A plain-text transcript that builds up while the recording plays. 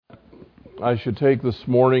I should take this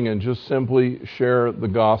morning and just simply share the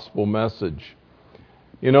gospel message.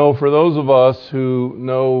 You know, for those of us who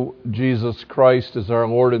know Jesus Christ as our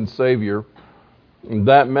Lord and Savior,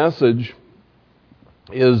 that message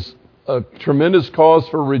is a tremendous cause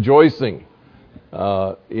for rejoicing.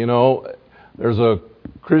 There's a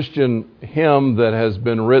Christian hymn that has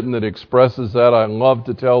been written that expresses that. I love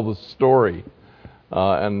to tell the story.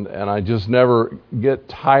 And I just never get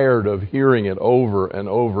tired of hearing it over and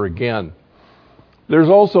over again. There's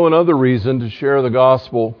also another reason to share the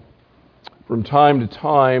gospel from time to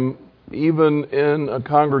time, even in a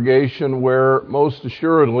congregation where most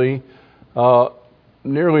assuredly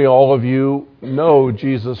nearly all of you know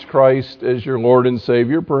Jesus Christ as your Lord and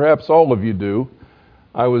Savior. Perhaps all of you do.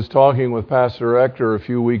 I was talking with Pastor Ector a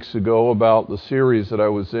few weeks ago about the series that I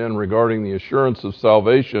was in regarding the assurance of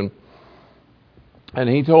salvation. And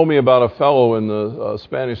he told me about a fellow in the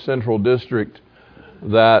Spanish Central District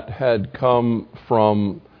that had come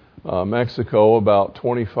from Mexico about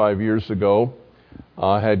 25 years ago,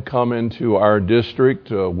 had come into our district,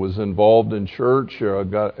 was involved in church,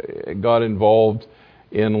 got involved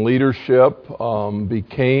in leadership,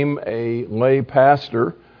 became a lay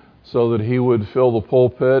pastor so that he would fill the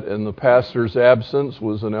pulpit in the pastor's absence,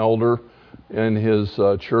 was an elder in his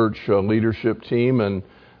church leadership team, and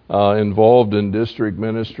involved in district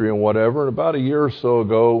ministry and whatever. And about a year or so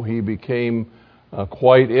ago, he became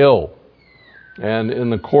quite ill. And in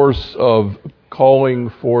the course of calling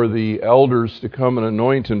for the elders to come and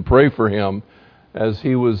anoint and pray for him, as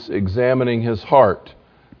he was examining his heart,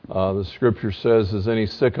 the scripture says, "Is any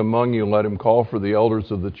sick among you, let him call for the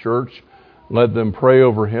elders of the church. Let them pray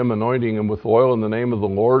over him, anointing him with oil in the name of the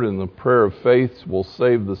Lord, and the prayer of faith will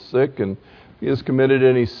save the sick. And if he has committed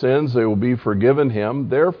any sins, they will be forgiven him.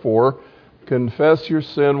 Therefore, confess your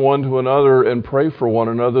sin one to another and pray for one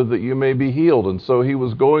another that you may be healed." And so he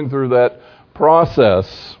was going through that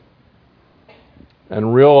process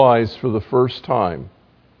and realized for the first time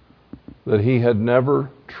that he had never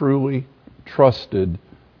truly trusted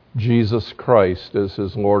Jesus Christ as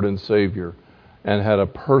his Lord and Savior and had a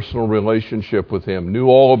personal relationship with him. Knew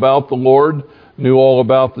all about the Lord, knew all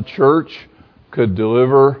about the church, could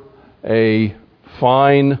deliver a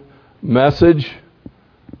fine message,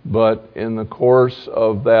 but in the course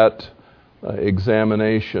of that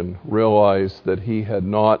examination realized that he had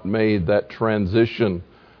not made that transition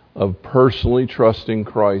of personally trusting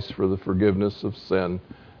Christ for the forgiveness of sin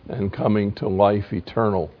and coming to life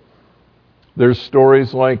eternal. There's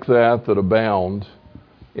stories like that abound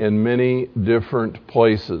in many different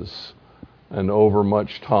places and over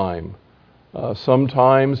much time.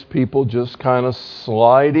 Sometimes people just kind of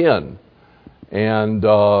slide in and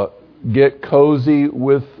get cozy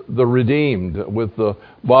with the redeemed, with the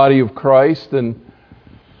body of Christ, and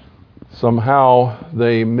somehow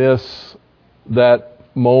they miss that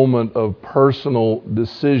moment of personal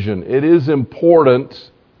decision. It is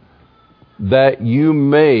important that you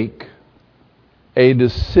make a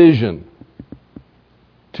decision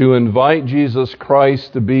to invite Jesus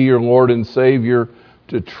Christ to be your Lord and Savior,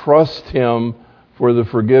 to trust Him for the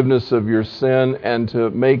forgiveness of your sin, and to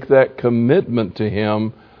make that commitment to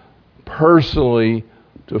Him personally,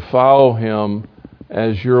 to follow Him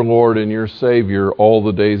as your Lord and your Savior all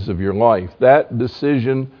the days of your life. That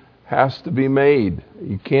decision has to be made.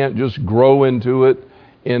 You can't just grow into it,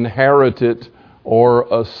 inherit it, or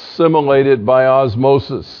assimilate it by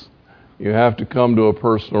osmosis. You have to come to a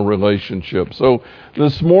personal relationship. So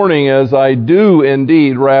this morning, as I do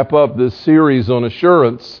indeed wrap up this series on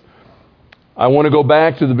assurance, I want to go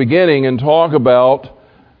back to the beginning and talk about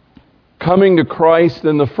coming to Christ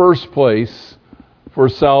in the first place for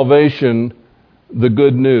salvation, the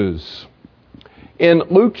good news. In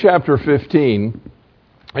Luke chapter 15,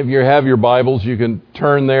 if you have your Bibles, you can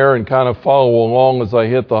turn there and kind of follow along as I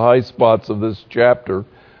hit the high spots of this chapter.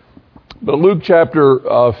 But Luke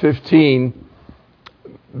chapter 15,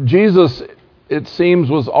 Jesus, it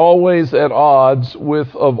seems, was always at odds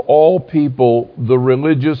with, of all people, the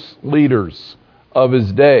religious leaders of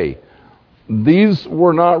his day. These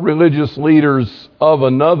were not religious leaders of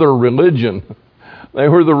another religion. They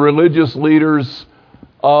were the religious leaders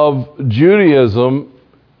of Judaism,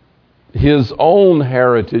 his own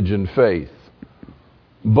heritage and faith.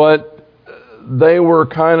 But they were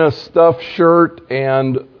kind of stuffed shirt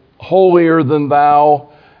and holier than thou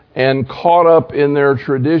and caught up in their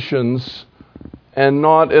traditions and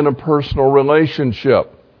not in a personal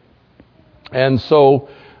relationship. And so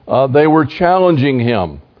they were challenging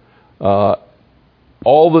him.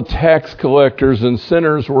 All the tax collectors and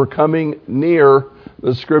sinners were coming near,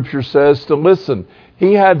 the scripture says, to listen.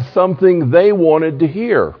 He had something they wanted to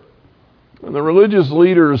hear. And the religious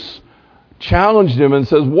leaders challenged him and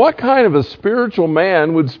says, what kind of a spiritual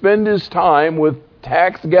man would spend his time with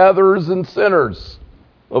tax gatherers and sinners,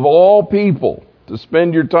 of all people to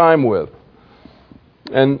spend your time with?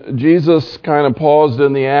 And Jesus kind of paused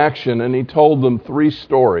in the action and he told them 3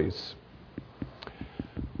 stories.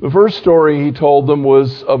 The first story he told them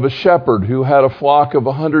was of a shepherd who had a flock of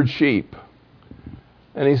 100 sheep.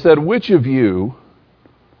 And he said, which of you,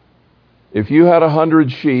 if you had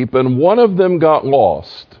 100 sheep and one of them got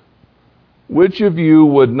lost, which of you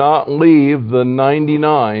would not leave the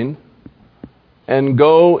 99 and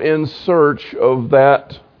go in search of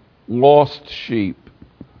that lost sheep?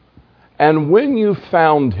 And when you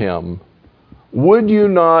found him, would you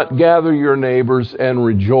not gather your neighbors and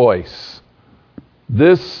rejoice?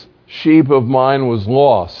 This sheep of mine was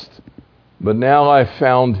lost, but now I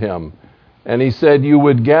found him. And he said, you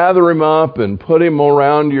would gather him up and put him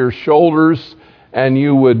around your shoulders, and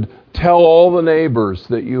you would tell all the neighbors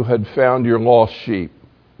that you had found your lost sheep.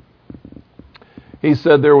 He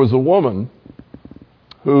said there was a woman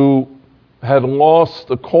who had lost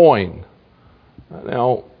a coin.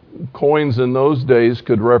 Now, coins in those days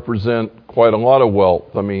could represent quite a lot of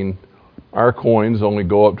wealth. I mean, our coins only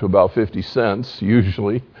go up to about 50 cents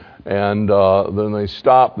usually, and then they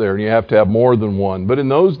stop there, and you have to have more than one. But in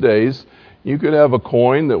those days, you could have a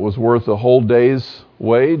coin that was worth a whole day's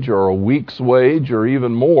wage or a week's wage or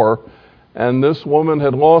even more, and this woman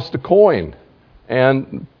had lost a coin,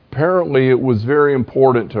 and apparently it was very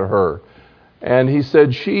important to her. And he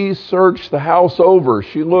said she searched the house over,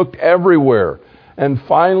 she looked everywhere, and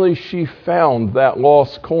finally she found that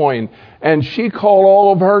lost coin. And she called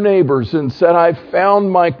all of her neighbors and said, I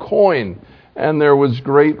found my coin. And there was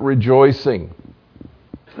great rejoicing.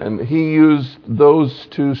 And he used those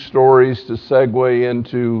 2 stories to segue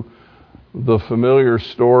into the familiar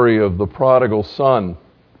story of the prodigal son,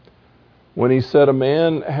 when he said a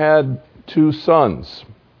man had 2 sons.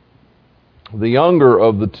 The younger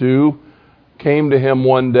of the 2 came to him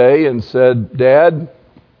one day and said, Dad,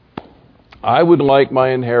 I would like my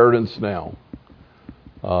inheritance now.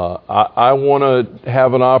 I want to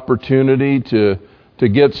have an opportunity to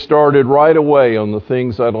get started right away on the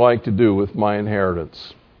things I'd like to do with my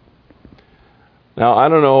inheritance. Now, I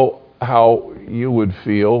don't know how you would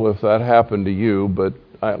feel if that happened to you, but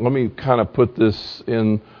let me kind of put this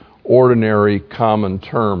in ordinary, common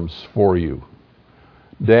terms for you.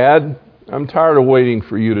 Dad, I'm tired of waiting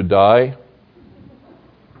for you to die.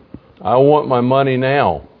 I want my money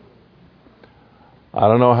now. I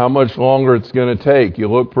don't know how much longer it's going to take. You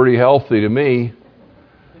look pretty healthy to me.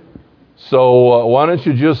 So why don't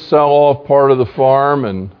you just sell off part of the farm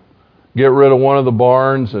and get rid of one of the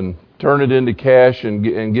barns and turn it into cash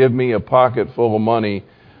and give me a pocket full of money.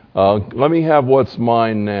 Let me have what's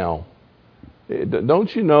mine now.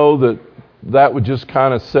 Don't you know that would just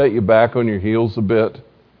kind of set you back on your heels a bit?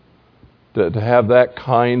 To have that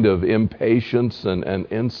kind of impatience and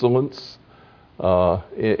insolence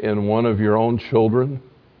in one of your own children.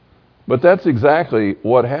 But that's exactly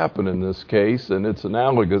what happened in this case, and it's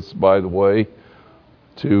analogous, by the way,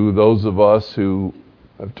 to those of us who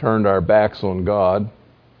have turned our backs on God.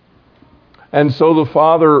 And so the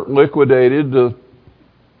father liquidated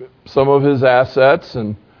some of his assets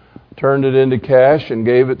and turned it into cash and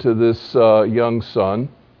gave it to this young son.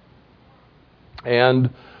 And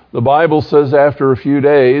the Bible says after a few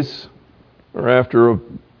days, or after a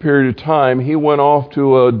period of time, he went off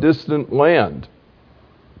to a distant land.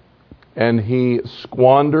 And he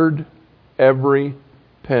squandered every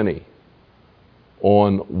penny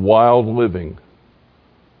on wild living.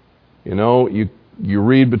 You know, you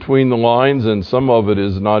read between the lines, and some of it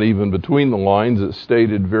is not even between the lines. It's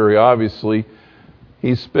stated very obviously.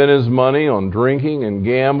 He spent his money on drinking and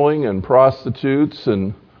gambling and prostitutes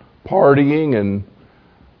and partying and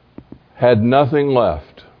had nothing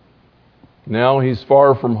left. Now he's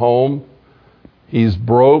far from home. He's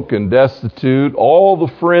broke and destitute. All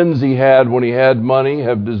the friends he had when he had money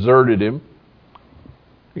have deserted him.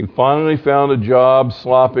 He finally found a job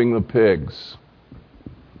slopping the pigs.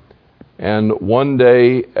 And one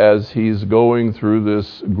day, as he's going through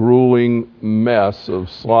this grueling mess of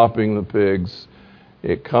slopping the pigs,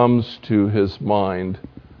 it comes to his mind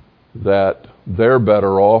that they're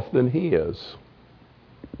better off than he is.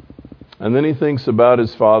 And then he thinks about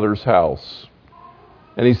his father's house.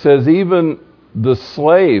 And he says, even the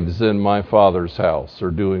slaves in my father's house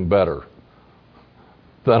are doing better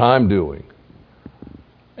than I'm doing.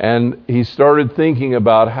 And he started thinking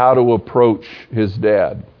about how to approach his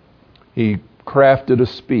dad. He crafted a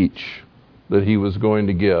speech that he was going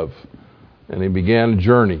to give, and he began a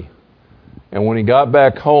journey. And when he got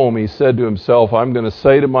back home, he said to himself, I'm going to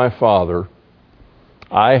say to my father,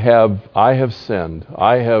 I have sinned.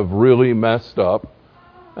 I have really messed up,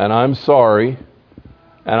 and I'm sorry.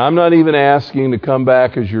 And I'm not even asking to come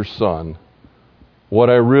back as your son. What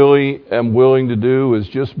I really am willing to do is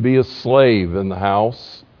just be a slave in the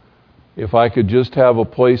house. If I could just have a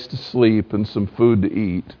place to sleep and some food to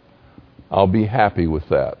eat, I'll be happy with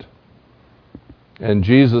that. And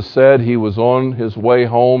Jesus said he was on his way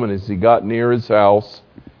home, and as he got near his house,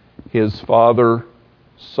 his father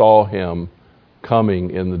saw him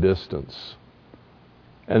coming in the distance.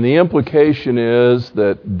 And the implication is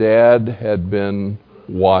that Dad had been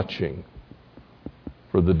watching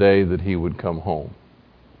for the day that he would come home.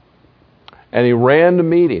 And he ran to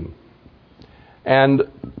meet him. And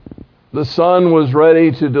the son was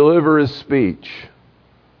ready to deliver his speech.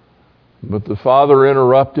 But the father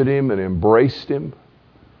interrupted him and embraced him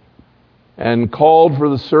and called for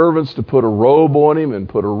the servants to put a robe on him and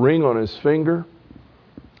put a ring on his finger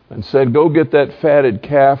and said, "Go get that fatted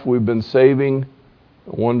calf we've been saving."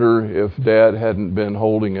 I wonder if Dad hadn't been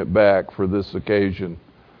holding it back for this occasion.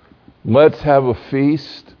 Let's have a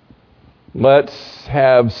feast. Let's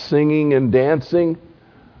have singing and dancing.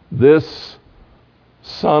 This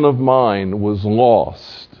son of mine was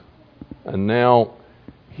lost, and now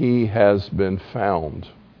he has been found.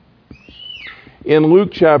 In Luke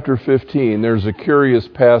chapter 15, there's a curious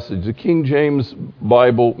passage. The King James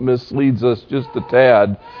Bible misleads us just a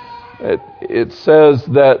tad. It says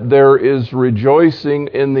that there is rejoicing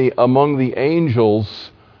among the angels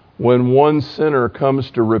when one sinner comes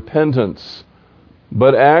to repentance.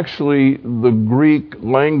 But actually, the Greek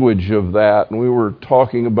language of that, and we were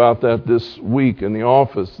talking about that this week in the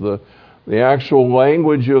office, the actual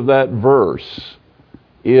language of that verse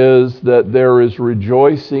is that there is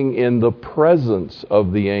rejoicing in the presence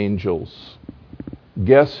of the angels.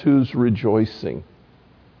 Guess who's rejoicing?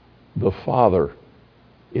 The Father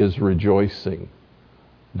is rejoicing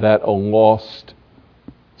that a lost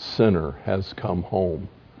sinner has come home.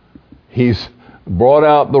 He's brought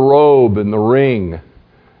out the robe and the ring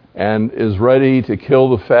and is ready to kill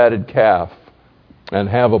the fatted calf and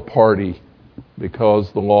have a party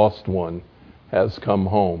because the lost one has come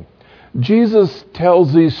home. Jesus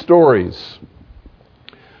tells these stories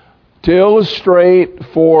to illustrate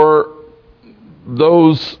for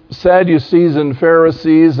those Sadducees and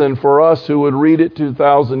Pharisees and for us who would read it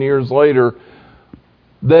 2,000 years later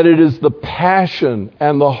that it is the passion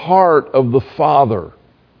and the heart of the Father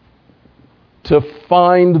to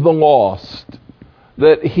find the lost,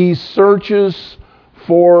 that he searches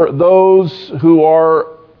for those who are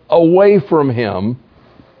away from him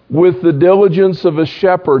with the diligence of a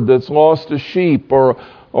shepherd that's lost a sheep or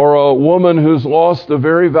a woman who's lost a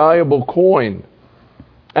very valuable coin.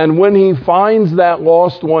 And when he finds that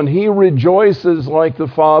lost one, he rejoices like the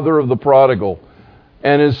father of the prodigal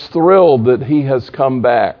and is thrilled that he has come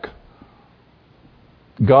back.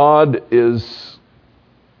 God is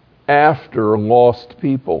after lost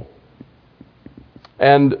people.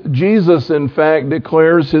 And Jesus, in fact,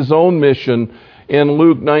 declares his own mission in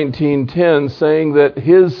Luke 19:10, saying that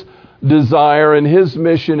his desire and his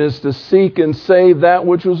mission is to seek and save that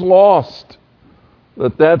which was lost.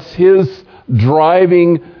 That's his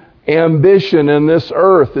driving ambition in this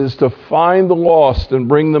earth, is to find the lost and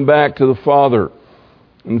bring them back to the Father.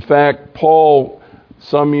 In fact, Paul,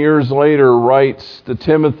 some years later, writes to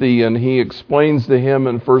Timothy, and he explains to him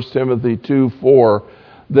in 1 Timothy 2:4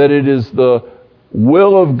 that it is the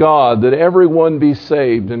will of God that everyone be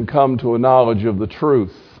saved and come to a knowledge of the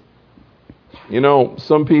truth. You know,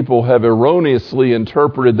 some people have erroneously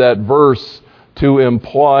interpreted that verse to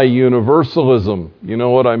imply universalism. You know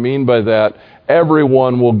what I mean by that?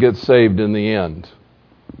 Everyone will get saved in the end.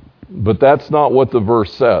 But that's not what the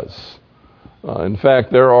verse says. In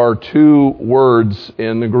fact, there are two words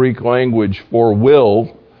in the Greek language for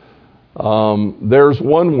will. There's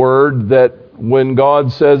one word that when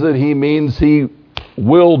God says it, he means he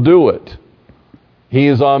will do it. He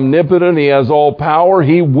is omnipotent. He has all power.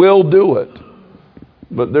 He will do it.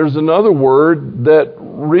 But there's another word that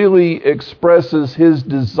really expresses his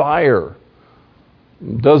desire.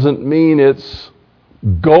 It doesn't mean it's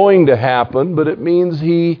going to happen, but it means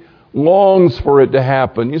he longs for it to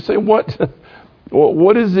happen. You say, what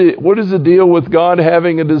is the deal with God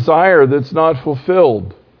having a desire that's not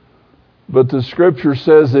fulfilled? But the Scripture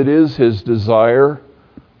says it is his desire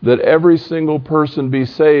that every single person be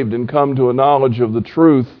saved and come to a knowledge of the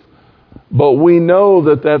truth. But we know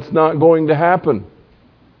that that's not going to happen.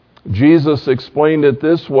 Jesus explained it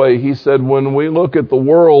this way. He said, when we look at the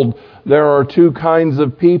world, there are two kinds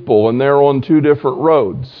of people, and they're on two different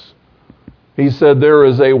roads. He said there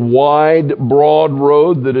is a wide, broad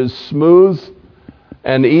road that is smooth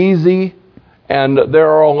and easy, And there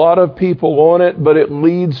are a lot of people on it, but it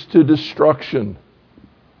leads to destruction.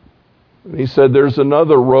 And he said there's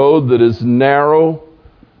another road that is narrow,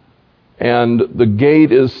 and the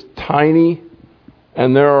gate is tiny,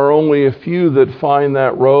 and there are only a few that find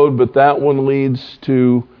that road, but that one leads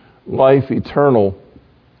to life eternal.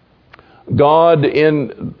 God,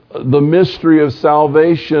 in the mystery of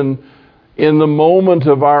salvation, in the moment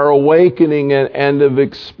of our awakening and of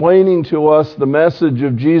explaining to us the message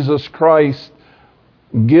of Jesus Christ,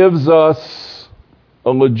 gives us a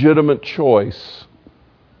legitimate choice.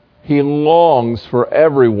 He longs for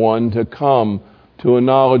everyone to come to a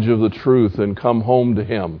knowledge of the truth and come home to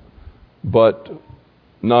Him. But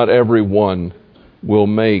not everyone will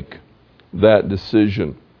make that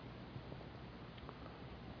decision.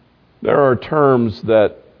 There are terms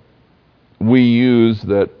that we use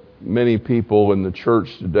that many people in the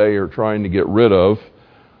church today are trying to get rid of.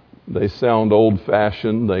 They sound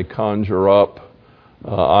old-fashioned. They conjure up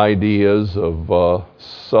ideas of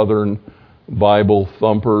Southern Bible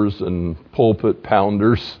thumpers and pulpit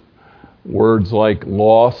pounders. Words like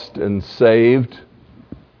lost and saved.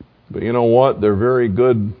 But you know what? They're very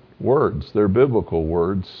good words. They're biblical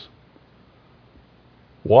words.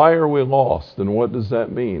 Why are we lost, and what does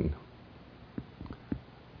that mean?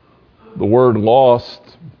 The word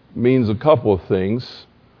lost means a couple of things.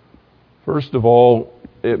 First of all,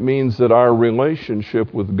 it means that our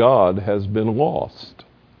relationship with God has been lost.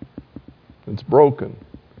 It's broken.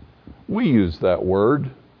 We use that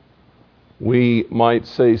word. We might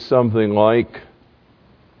say something like,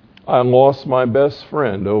 I lost my best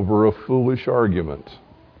friend over a foolish argument.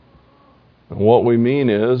 And what we mean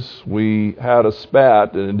is we had a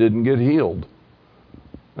spat and it didn't get healed.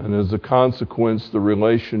 And as a consequence, the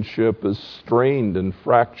relationship is strained and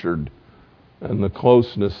fractured, and the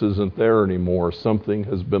closeness isn't there anymore. Something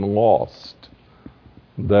has been lost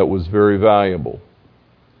that was very valuable.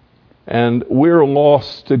 And we're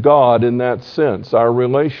lost to God in that sense. Our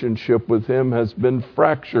relationship with Him has been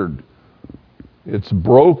fractured. It's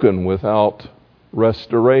broken without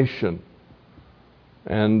restoration.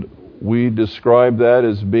 And we describe that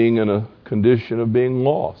as being in a condition of being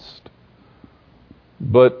lost.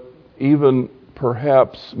 But even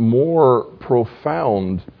perhaps more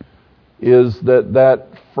profound is that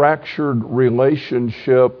fractured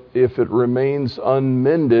relationship, if it remains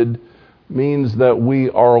unmended, means that we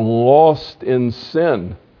are lost in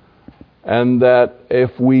sin. And that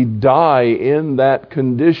if we die in that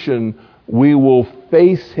condition, we will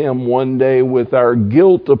face Him one day with our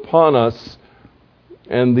guilt upon us,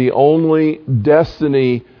 and the only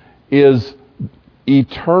destiny is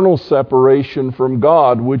eternal separation from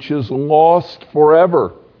God, which is lost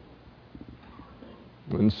forever.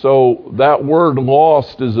 And so that word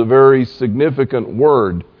lost is a very significant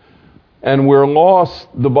word. And we're lost,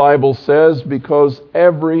 the Bible says, because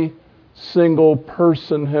every single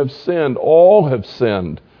person have sinned. All have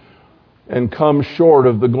sinned and come short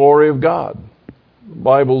of the glory of God. The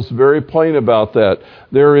Bible's very plain about that.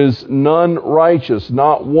 There is none righteous,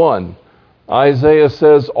 not one. Isaiah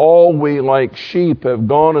says, all we like sheep have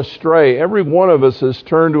gone astray. Every one of us has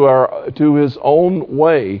turned to his own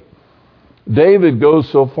way. David goes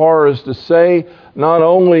so far as to say, not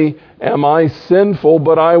only am I sinful,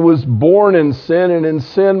 but I was born in sin, and in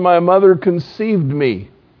sin my mother conceived me.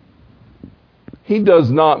 He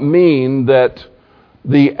does not mean that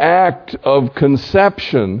the act of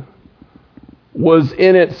conception was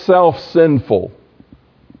in itself sinful.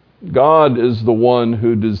 God is the one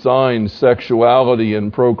who designed sexuality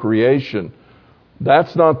and procreation.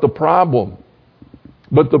 That's not the problem.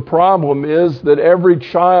 But the problem is that every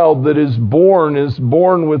child that is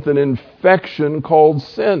born with an infection called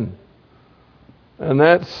sin. And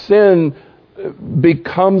that sin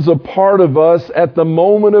becomes a part of us at the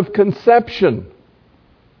moment of conception.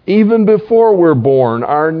 Even before we're born,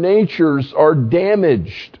 our natures are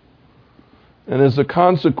damaged. And as a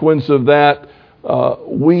consequence of that,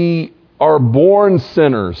 we are born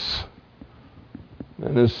sinners.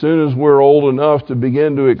 And as soon as we're old enough to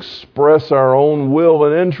begin to express our own will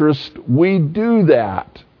and interest, we do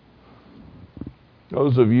that.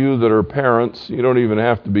 Those of you that are parents, you don't even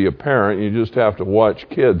have to be a parent. You just have to watch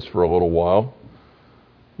kids for a little while.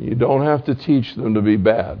 You don't have to teach them to be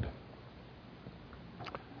bad.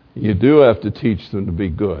 You do have to teach them to be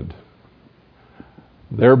good.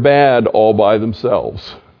 They're bad all by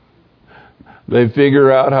themselves. They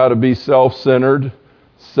figure out how to be self-centered,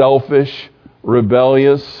 selfish,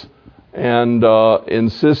 rebellious, and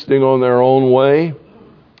insisting on their own way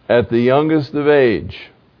at the youngest of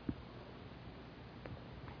age,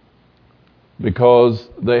 because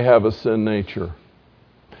they have a sin nature.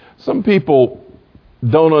 Some people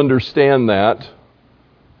don't understand that.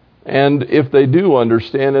 And if they do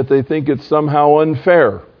understand it, they think it's somehow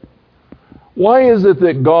unfair. Why is it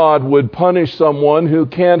that God would punish someone who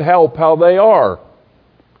can't help how they are?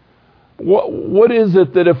 What is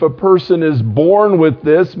it that if a person is born with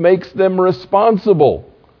this makes them responsible?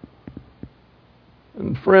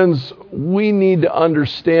 And friends, we need to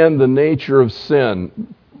understand the nature of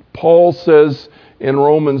sin. Paul says in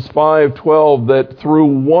Romans 5:12 that through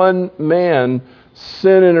one man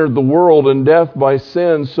sin entered the world, and death by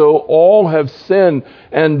sin, so all have sinned,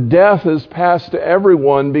 and death has passed to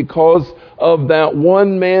everyone because of that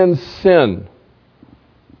one man's sin.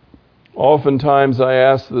 Oftentimes I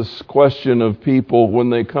ask this question of people when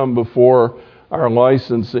they come before our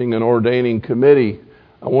licensing and ordaining committee.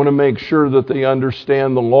 I want to make sure that they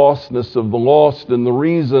understand the lostness of the lost and the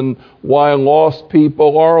reason why lost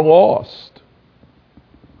people are lost.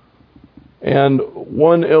 And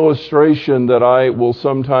one illustration that I will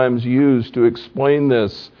sometimes use to explain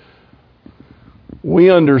this, we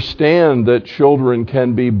understand that children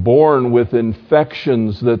can be born with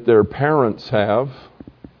infections that their parents have.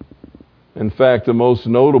 In fact, the most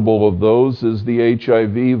notable of those is the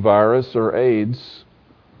HIV virus or AIDS.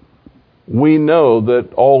 We know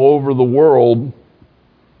that all over the world,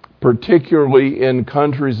 particularly in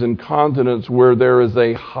countries and continents where there is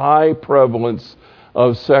a high prevalence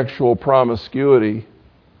of sexual promiscuity,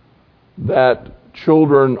 that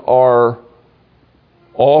children are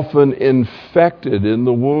often infected in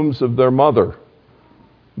the wombs of their mother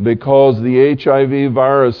because the HIV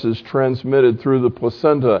virus is transmitted through the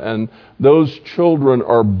placenta, and those children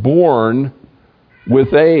are born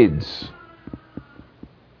with AIDS.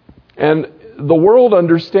 And the world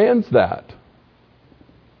understands that.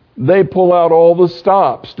 They pull out all the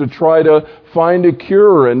stops to try to find a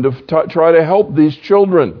cure and to try to help these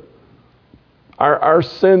children. Our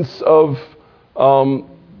sense of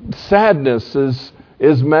sadness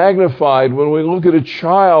is magnified when we look at a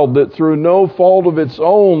child that through no fault of its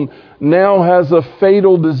own now has a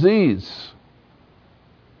fatal disease.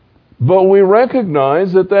 But we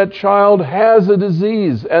recognize that that child has a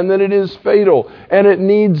disease and that it is fatal and it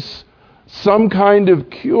needs some kind of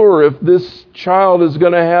cure if this child is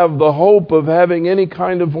going to have the hope of having any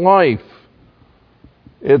kind of life.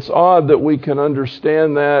 It's odd that we can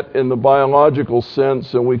understand that in the biological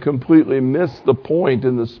sense and we completely miss the point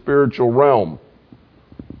in the spiritual realm.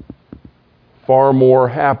 Far more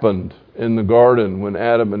happened in the garden when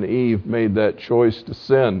Adam and Eve made that choice to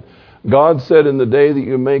sin. God said, in the day that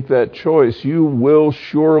you make that choice, you will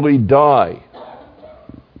surely die.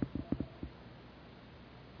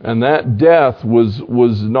 And that death was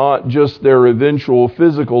not just their eventual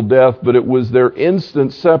physical death, but it was their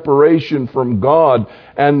instant separation from God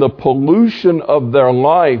and the pollution of their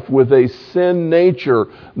life with a sin nature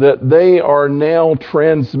that they are now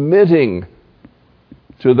transmitting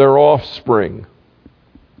to their offspring.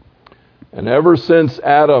 And ever since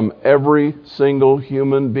Adam, every single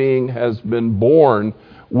human being has been born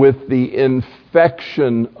with the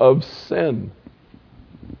infection of sin.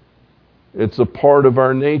 It's a part of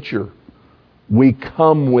our nature. We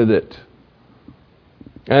come with it.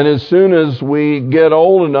 And as soon as we get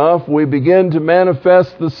old enough, we begin to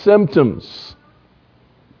manifest the symptoms.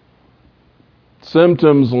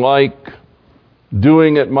 Symptoms like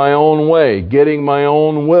doing it my own way, getting my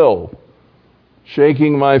own will,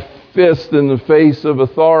 shaking my fist in the face of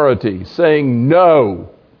authority, saying no.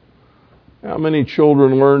 How many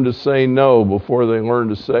children learn to say no before they learn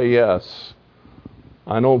to say yes?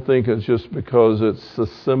 I don't think it's just because it's a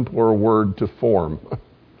simpler word to form.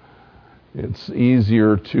 It's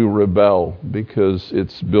easier to rebel because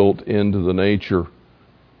it's built into the nature.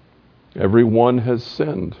 Everyone has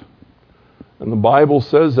sinned. And the Bible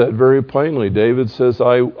says that very plainly. David says,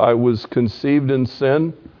 I was conceived in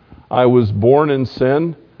sin, I was born in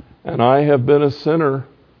sin, and I have been a sinner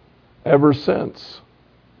ever since,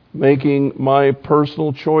 making my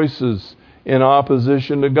personal choices in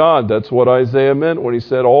opposition to God. That's what Isaiah meant when he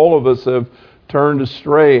said all of us have turned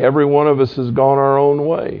astray. Every one of us has gone our own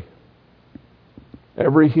way.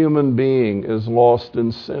 Every human being is lost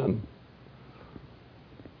in sin.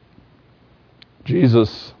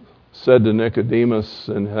 Jesus said to Nicodemus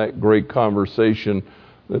in that great conversation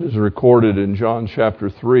that is recorded in John chapter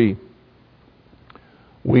 3.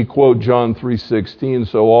 We quote John 3:16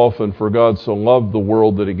 so often, for God so loved the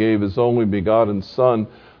world that he gave his only begotten Son,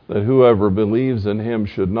 that whoever believes in him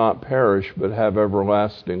should not perish but have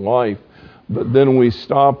everlasting life. But then we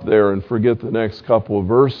stop there and forget the next couple of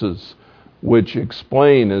verses, which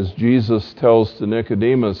explain, as Jesus tells to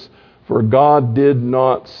Nicodemus, for God did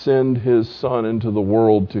not send his Son into the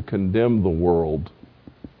world to condemn the world,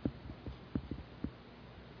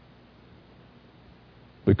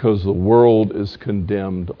 because the world is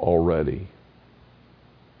condemned already.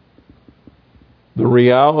 The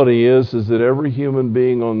reality is that every human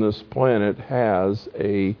being on this planet has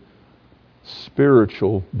a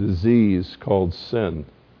spiritual disease called sin.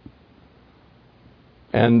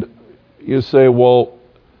 And you say, well,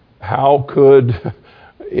 how could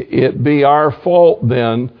it be our fault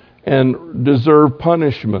then and deserve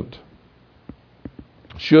punishment?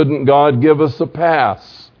 Shouldn't God give us a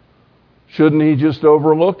pass? Shouldn't He just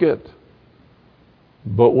overlook it?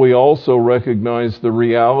 But we also recognize the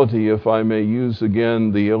reality, if I may use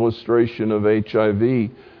again the illustration of HIV,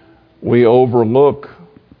 we overlook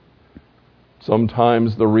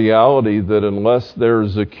sometimes the reality that unless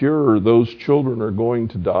there's a cure, those children are going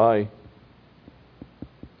to die.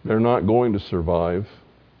 They're not going to survive.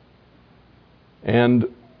 And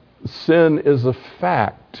sin is a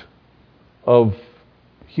fact of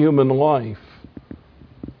human life.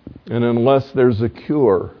 And unless there's a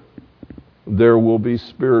cure, there will be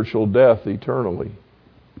spiritual death eternally.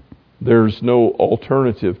 There's no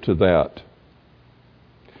alternative to that.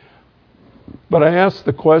 But I ask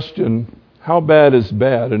the question, how bad is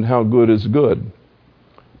bad and how good is good?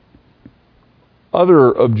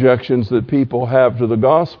 Other objections that people have to the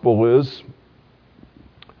gospel is,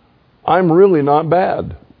 I'm really not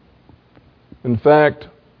bad. In fact,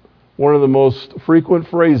 one of the most frequent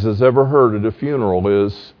phrases ever heard at a funeral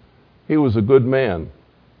is, he was a good man.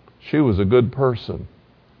 She was a good person.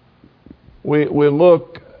 We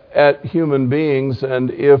look at human beings,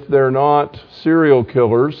 and if they're not serial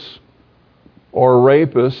killers or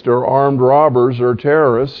rapists or armed robbers or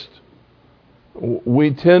terrorists,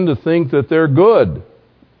 we tend to think that they're good.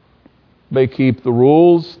 They keep the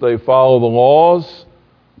rules, they follow the laws,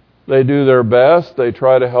 they do their best, they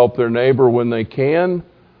try to help their neighbor when they can,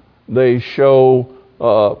 they show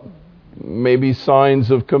maybe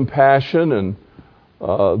signs of compassion, and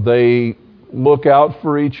they look out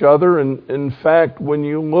for each other. And in fact, when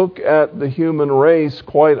you look at the human race,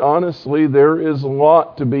 quite honestly, there is a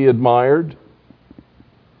lot to be admired.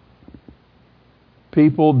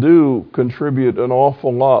 People do contribute an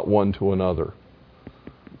awful lot one to another.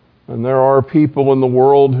 And there are people in the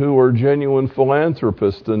world who are genuine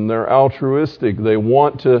philanthropists, and they're altruistic. They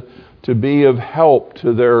want to be of help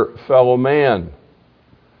to their fellow man.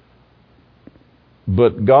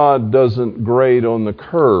 But God doesn't grade on the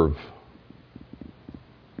curve.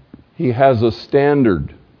 He has a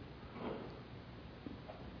standard.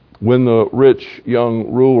 When the rich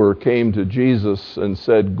young ruler came to Jesus and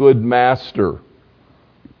said, "Good master,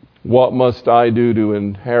 what must I do to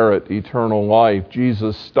inherit eternal life?"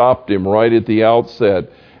 Jesus stopped him right at the outset,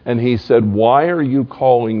 and he said, "Why are you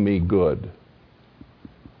calling me good?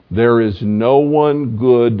 There is no one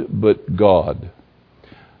good but God."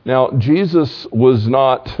 Now, Jesus was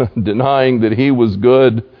not denying that he was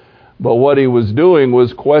good, but what he was doing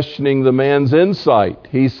was questioning the man's insight.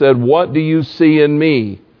 He said, "What do you see in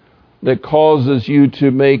me that causes you to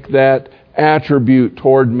make that attribute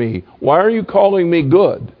toward me? Why are you calling me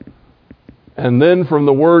good?" And then from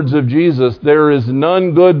the words of Jesus, "There is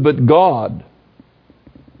none good but God."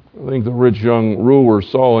 I think the rich young ruler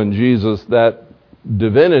saw in Jesus that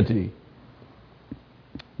divinity.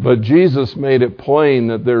 But Jesus made it plain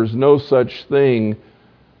that there's no such thing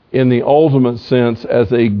in the ultimate sense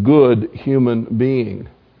as a good human being.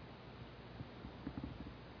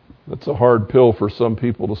 That's a hard pill for some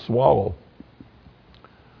people to swallow.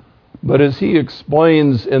 But as he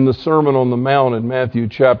explains in the Sermon on the Mount in Matthew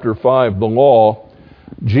chapter 5, the law,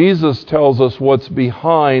 Jesus tells us what's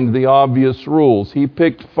behind the obvious rules. He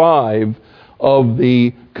picked 5 of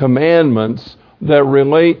the commandments that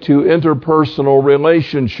relate to interpersonal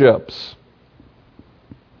relationships.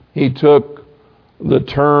 He took the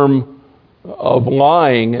term of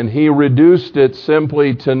lying and he reduced it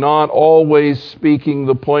simply to not always speaking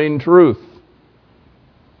the plain truth.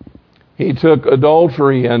 He took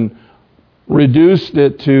adultery and reduced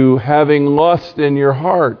it to having lust in your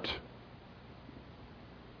heart.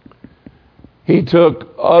 He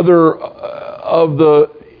took other of the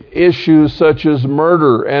issues such as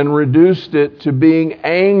murder and reduced it to being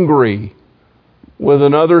angry with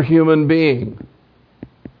another human being.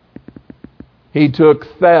 He took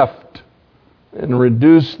theft and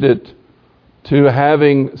reduced it to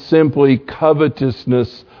having simply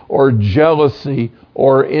covetousness or jealousy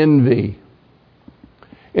or envy.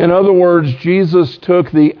 In other words, Jesus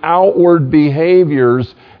took the outward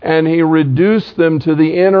behaviors and he reduced them to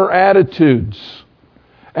the inner attitudes.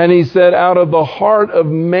 And he said, out of the heart of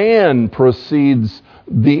man proceeds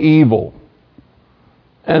the evil.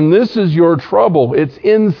 And this is your trouble. It's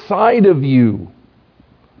inside of you.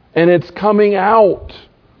 And it's coming out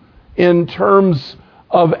in terms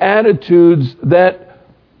of attitudes that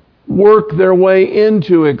work their way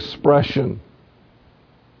into expression.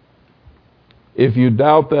 If you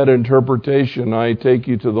doubt that interpretation, I take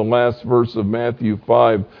you to the last verse of Matthew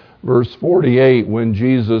 5, verse 48, when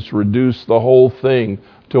Jesus reduced the whole thing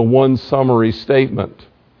to one summary statement.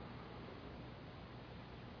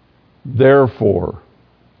 Therefore,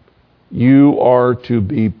 you are to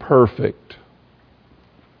be perfect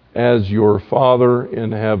as your Father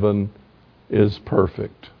in heaven is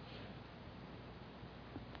perfect.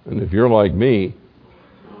 And if you're like me,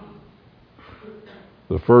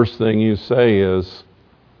 the first thing you say is,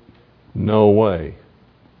 no way.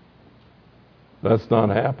 That's not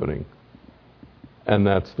happening. And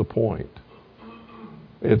that's the point.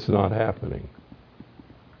 It's not happening.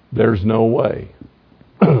 There's no way.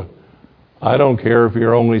 I don't care if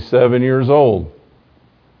you're only 7 years old.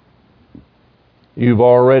 You've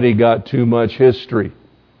already got too much history.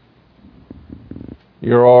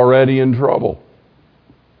 You're already in trouble.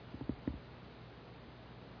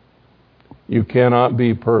 You cannot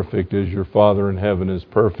be perfect as your Father in heaven is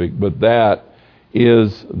perfect, but that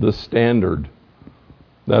is the standard.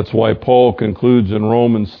 That's why Paul concludes in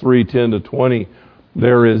Romans 3:10-20,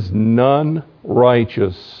 there is none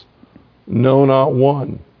righteous, no, not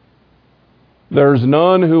one. There's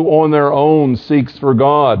none who on their own seeks for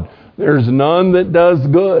God. There's none that does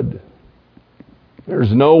good.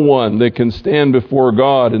 There's no one that can stand before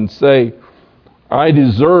God and say, I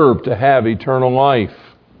deserve to have eternal life.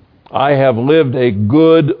 I have lived a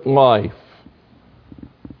good life.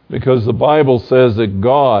 Because the Bible says that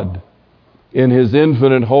God, in His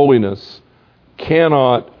infinite holiness,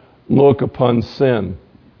 cannot look upon sin.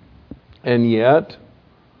 And yet,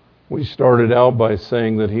 we started out by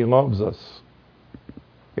saying that He loves us.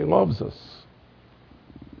 He loves us.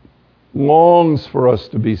 Longs for us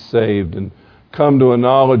to be saved and come to a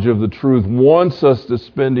knowledge of the truth. Wants us to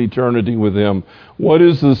spend eternity with Him. What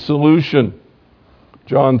is the solution?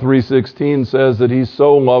 John 3:16 says that He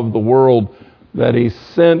so loved the world that He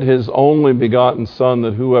sent His only begotten Son,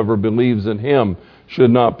 that whoever believes in Him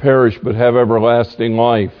should not perish but have everlasting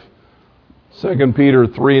life. 2 Peter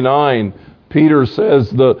 3:9, Peter says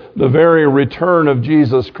the very return of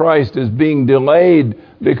Jesus Christ is being delayed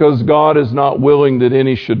because God is not willing that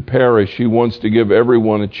any should perish. He wants to give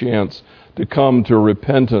everyone a chance to come to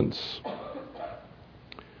repentance.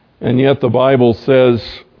 And yet the Bible says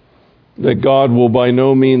that God will by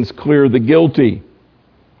no means clear the guilty.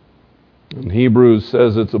 And Hebrews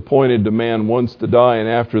says it's appointed to man once to die, and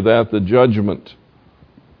after that the judgment.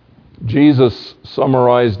 Jesus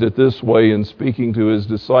summarized it this way in speaking to His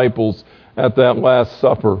disciples at that Last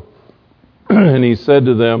Supper. And He said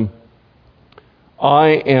to them, I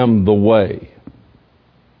am the way,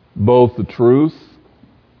 both the truth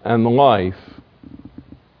and the life.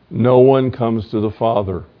 No one comes to the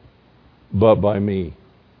Father but by me.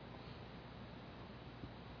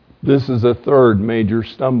 This is a third major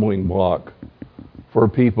stumbling block for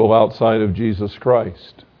people outside of Jesus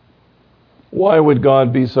Christ. Why would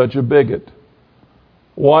God be such a bigot?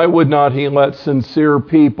 Why would not He let sincere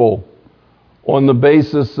people, on the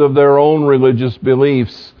basis of their own religious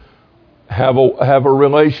beliefs, have a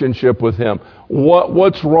relationship with Him?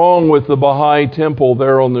 What's wrong with the Baha'i Temple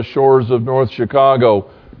there on the shores of North Chicago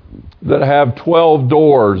that have 12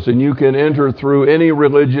 doors and you can enter through any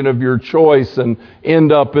religion of your choice and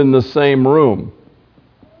end up in the same room?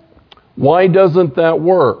 Why doesn't that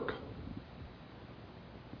work?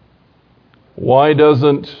 Why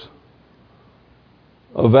doesn't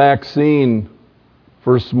a vaccine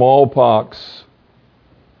for smallpox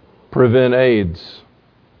prevent AIDS?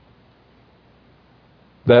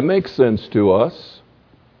 That makes sense to us.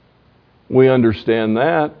 We understand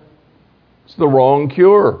that. It's the wrong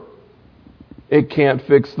cure. It can't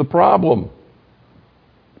fix the problem.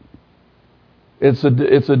 It's a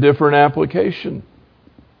different application.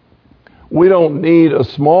 We don't need a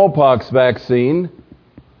smallpox vaccine.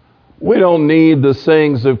 We don't need the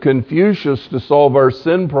sayings of Confucius to solve our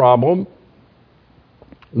sin problem.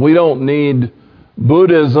 We don't need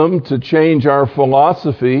Buddhism to change our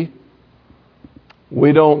philosophy.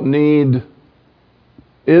 We don't need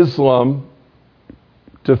Islam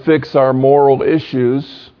to fix our moral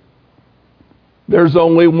issues. There's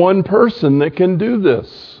only one person that can do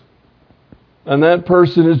this, and that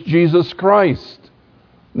person is Jesus Christ.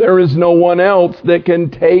 There is no one else that can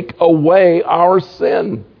take away our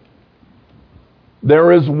sin.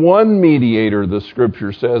 There is one mediator, the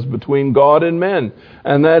Scripture says, between God and men,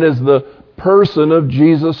 and that is the person of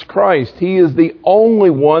Jesus Christ. He is the only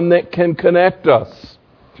one that can connect us.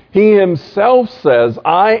 He Himself says,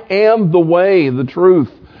 I am the way, the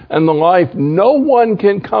truth, and the life. No one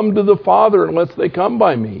can come to the Father unless they come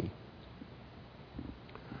by me.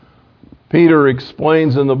 Peter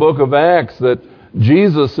explains in the book of Acts that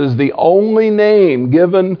Jesus is the only name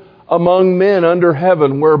given among men under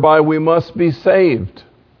heaven whereby we must be saved.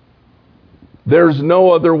 There's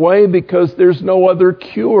no other way because there's no other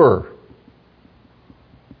cure.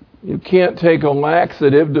 You can't take a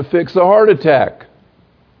laxative to fix a heart attack.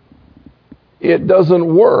 It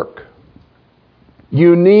doesn't work.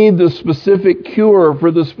 You need the specific cure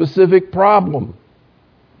for the specific problem.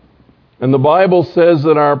 And the Bible says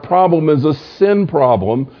that our problem is a sin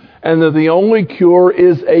problem, and that the only cure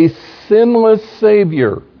is a sinless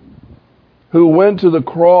Savior who went to the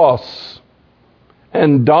cross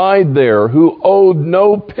and died there, who owed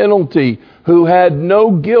no penalty, who had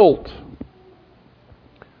no guilt.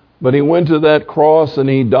 But he went to that cross and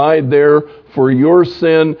he died there for your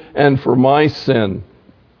sin and for my sin.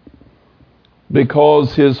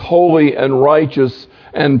 Because his holy and righteous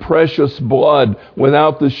and precious blood,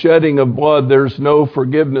 without the shedding of blood, there's no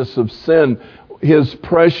forgiveness of sin. His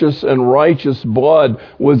precious and righteous blood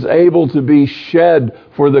was able to be shed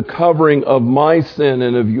for the covering of my sin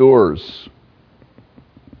and of yours.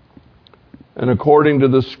 And according to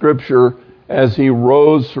the Scripture, as he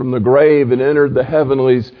rose from the grave and entered the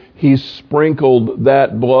heavenlies, he sprinkled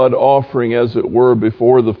that blood offering, as it were,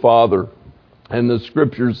 before the Father. And the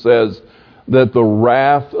Scripture says that the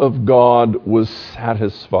wrath of God was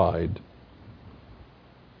satisfied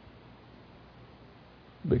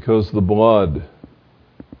because the blood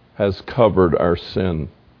has covered our sin.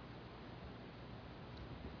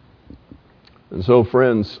 And so,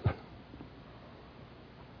 friends,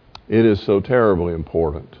 it is so terribly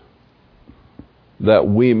important that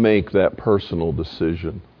we make that personal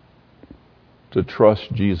decision to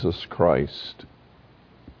trust Jesus Christ,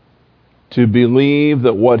 to believe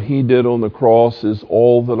that what he did on the cross is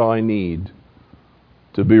all that I need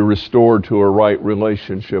to be restored to a right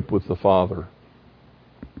relationship with the Father,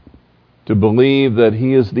 to believe that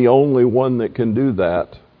he is the only one that can do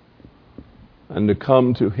that, and to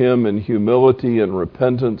come to him in humility and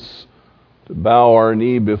repentance, to bow our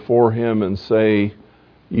knee before him and say,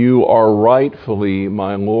 you are rightfully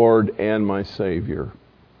my Lord and my Savior.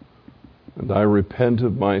 And I repent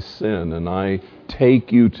of my sin, and I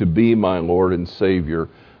take you to be my Lord and Savior,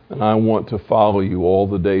 and I want to follow you all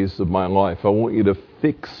the days of my life. I want you to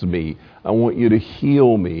fix me. I want you to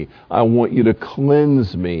heal me. I want you to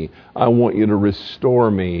cleanse me. I want you to restore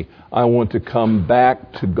me. I want to come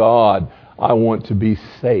back to God. I want to be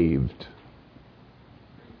saved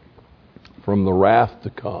from the wrath to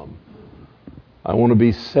come. I want to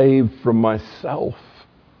be saved from myself.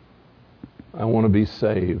 I want to be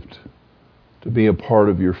saved to be a part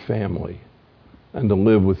of your family and to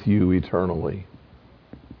live with you eternally.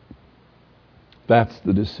 That's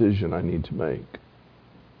the decision I need to make.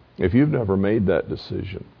 If you've never made that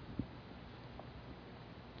decision,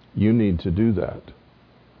 you need to do that.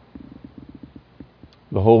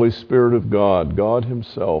 The Holy Spirit of God, God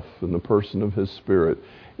himself in the person of his Spirit,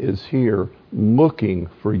 is here looking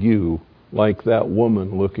for you, like that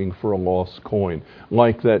woman looking for a lost coin,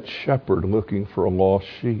 like that shepherd looking for a lost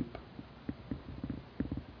sheep.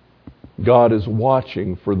 God is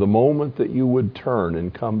watching for the moment that you would turn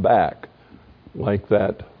and come back, like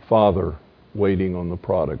that father waiting on the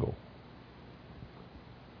prodigal.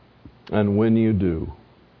 And when you do,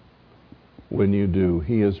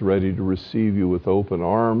 he is ready to receive you with open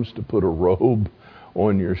arms, to put a robe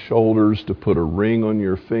on your shoulders, to put a ring on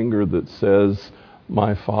your finger that says,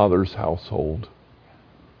 my Father's household.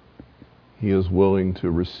 He is willing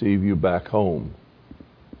to receive you back home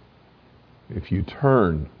if you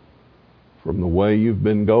turn from the way you've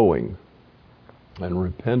been going and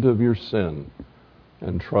repent of your sin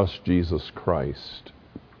and trust Jesus Christ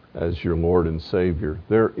as your Lord and Savior.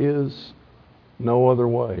 There is no other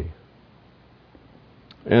way.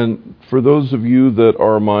 And for those of you that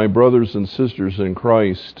are my brothers and sisters in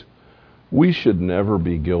Christ, we should never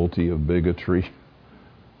be guilty of bigotry.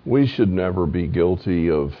 We should never be guilty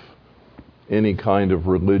of any kind of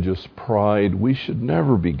religious pride. We should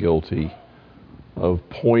never be guilty of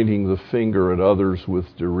pointing the finger at others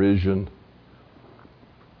with derision.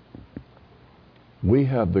 We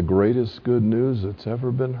have the greatest good news that's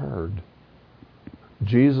ever been heard.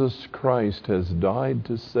 Jesus Christ has died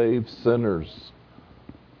to save sinners,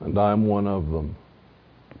 and I'm one of them,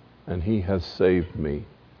 and he has saved me.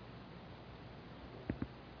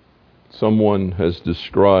 Someone has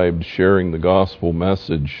described sharing the gospel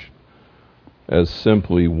message as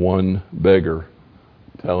simply one beggar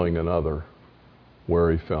telling another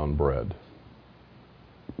where he found bread.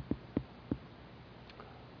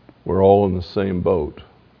 We're all in the same boat.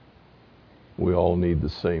 We all need the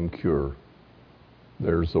same cure.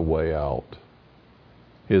 There's a way out.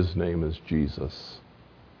 His name is Jesus.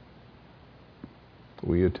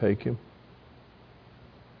 Will you take him?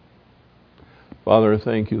 Father, I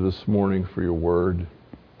thank you this morning for your word.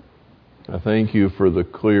 I thank you for the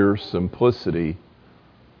clear simplicity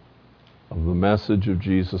of the message of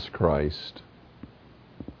Jesus Christ.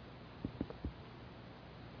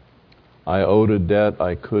 I owed a debt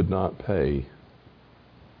I could not pay.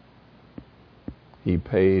 He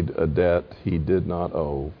paid a debt he did not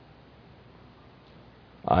owe.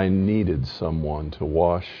 I needed someone to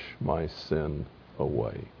wash my sin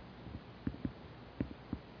away.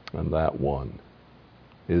 And that one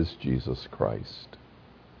is Jesus Christ.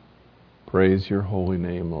 Praise your holy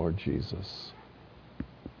name, Lord Jesus.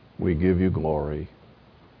 We give you glory.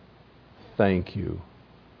 Thank you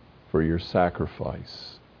for your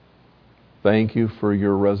sacrifice. Thank you for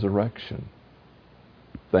your resurrection.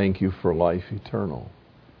 Thank you for life eternal.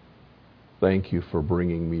 Thank you for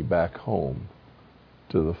bringing me back home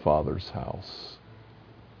to the Father's house.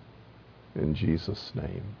 In Jesus'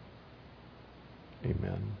 name,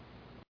 amen.